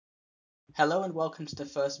Hello and welcome to the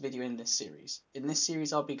first video in this series. In this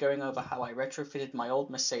series I'll be going over how I retrofitted my old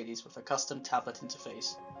Mercedes with a custom tablet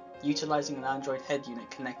interface, utilising an Android head unit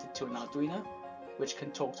connected to an Arduino, which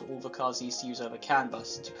can talk to all the car's ECUs over CAN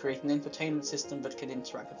bus to create an infotainment system that can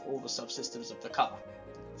interact with all the subsystems of the car.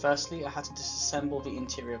 Firstly, I had to disassemble the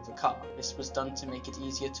interior of the car. This was done to make it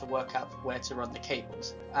easier to work out where to run the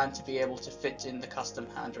cables, and to be able to fit in the custom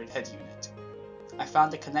Android head unit. I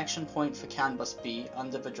found a connection point for CAN bus B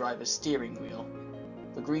under the driver's steering wheel.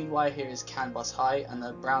 The green wire here is CAN bus high and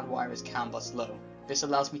the brown wire is CAN bus low. This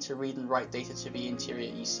allows me to read and write data to the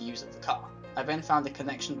interior ECUs of the car. I then found a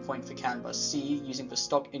connection point for CAN bus C using the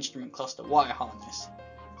stock instrument cluster wire harness.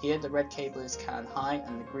 Here the red cable is CAN high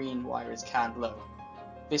and the green wire is CAN low.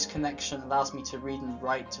 This connection allows me to read and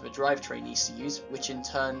write to the drivetrain ECUs, which in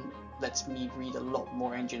turn lets me read a lot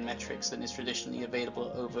more engine metrics than is traditionally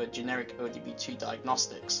available over generic ODB2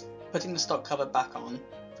 diagnostics. Putting the stock cover back on,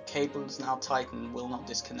 the cable is now tightened and will not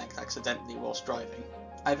disconnect accidentally whilst driving.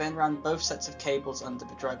 I then ran both sets of cables under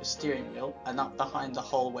the driver's steering wheel and up behind the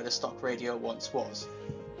hole where the stock radio once was.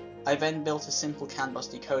 I then built a simple CAN bus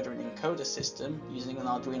decoder and encoder system using an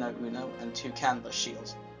Arduino Uno and two CAN bus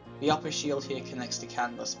shields. The upper shield here connects to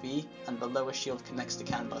CAN bus B and the lower shield connects to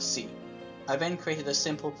CAN bus C. I then created a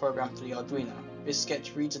simple program to the Arduino. This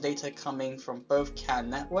sketch reads the data coming from both CAN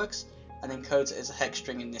networks and encodes it as a hex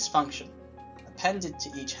string in this function. Appended to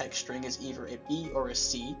each hex string is either a B or a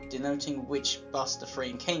C, denoting which bus the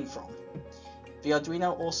frame came from. The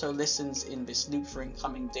Arduino also listens in this loop for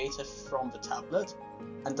incoming data from the tablet,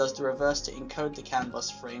 and does the reverse to encode the CAN bus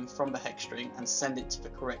frame from the hex string and send it to the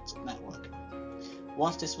correct network.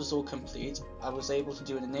 Once this was all complete, I was able to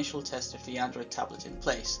do an initial test with the Android tablet in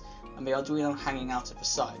place, and the Arduino hanging out at the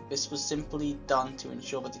side. This was simply done to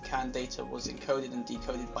ensure that the CAN data was encoded and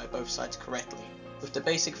decoded by both sides correctly. With the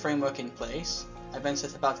basic framework in place, I then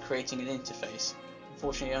set about creating an interface.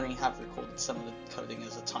 Unfortunately, I only have recorded some of the coding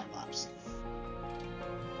as a time lapse.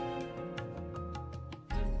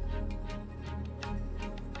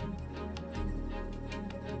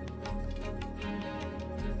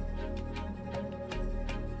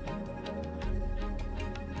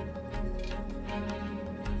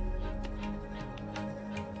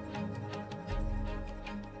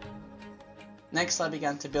 Next, I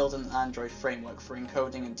began to build an Android framework for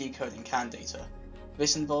encoding and decoding CAN data.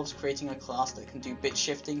 This involves creating a class that can do bit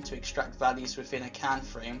shifting to extract values within a CAN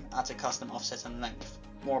frame at a custom offset and length.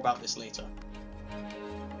 More about this later.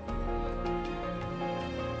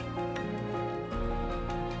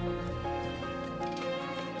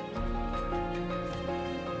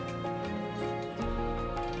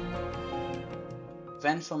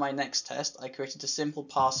 Then for my next test, I created a simple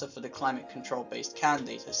parser for the climate control based CAN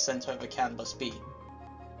data sent over CAN bus B.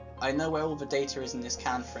 I know where all the data is in this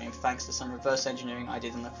CAN frame thanks to some reverse engineering I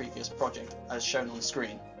did in a previous project, as shown on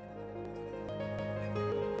screen.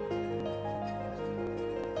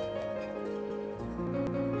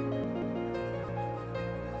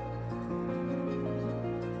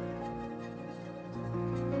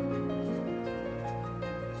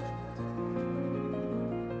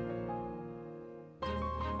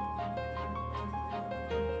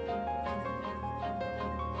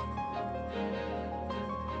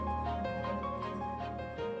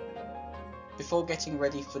 Before getting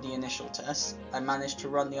ready for the initial test, I managed to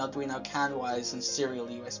run the Arduino CAN wires and serial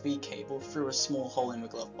USB cable through a small hole in the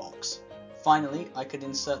glove box. Finally, I could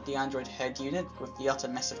insert the Android head unit with the utter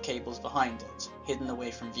mess of cables behind it, hidden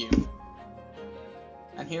away from view.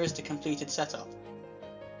 And here is the completed setup.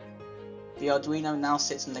 The Arduino now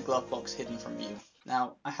sits in the glove box hidden from view.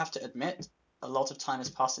 Now, I have to admit, a lot of time has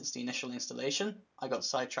passed since the initial installation. I got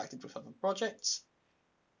sidetracked with other projects,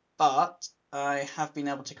 but I have been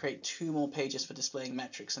able to create 2 more pages for displaying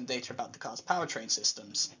metrics and data about the car's powertrain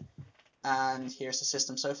systems. And here's the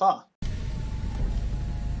system so far.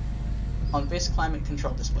 On this climate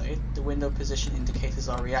control display, the window position indicators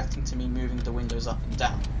are reacting to me moving the windows up and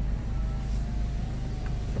down.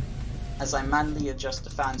 As I manually adjust the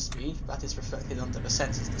fan speed, that is reflected under the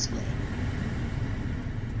sensors display.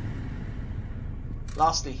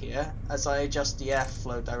 Lastly here, as I adjust the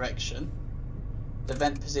airflow direction, the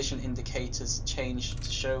vent position indicators change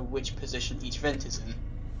to show which position each vent is in.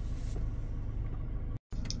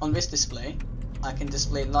 On this display, I can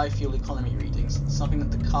display live fuel economy readings, something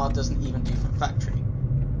that the car doesn't even do from factory.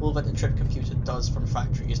 All that the trip computer does from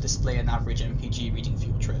factory is display an average MPG reading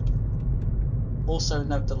fuel trip. Also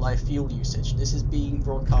note the live fuel usage. This is being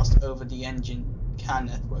broadcast over the engine CAN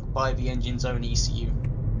network by the engine's own ECU.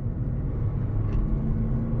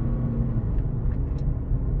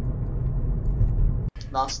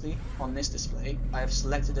 Lastly, on this display, I have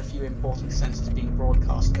selected a few important sensors being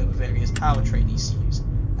broadcast over various powertrain ECUs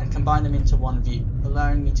and combine them into one view,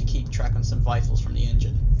 allowing me to keep track on some vitals from the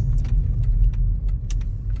engine.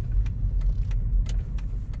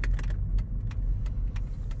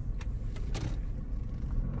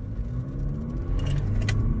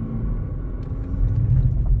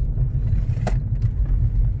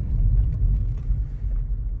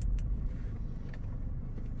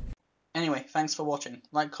 Anyway, thanks for watching.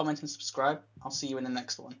 Like, comment and subscribe. I'll see you in the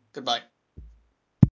next one. Goodbye.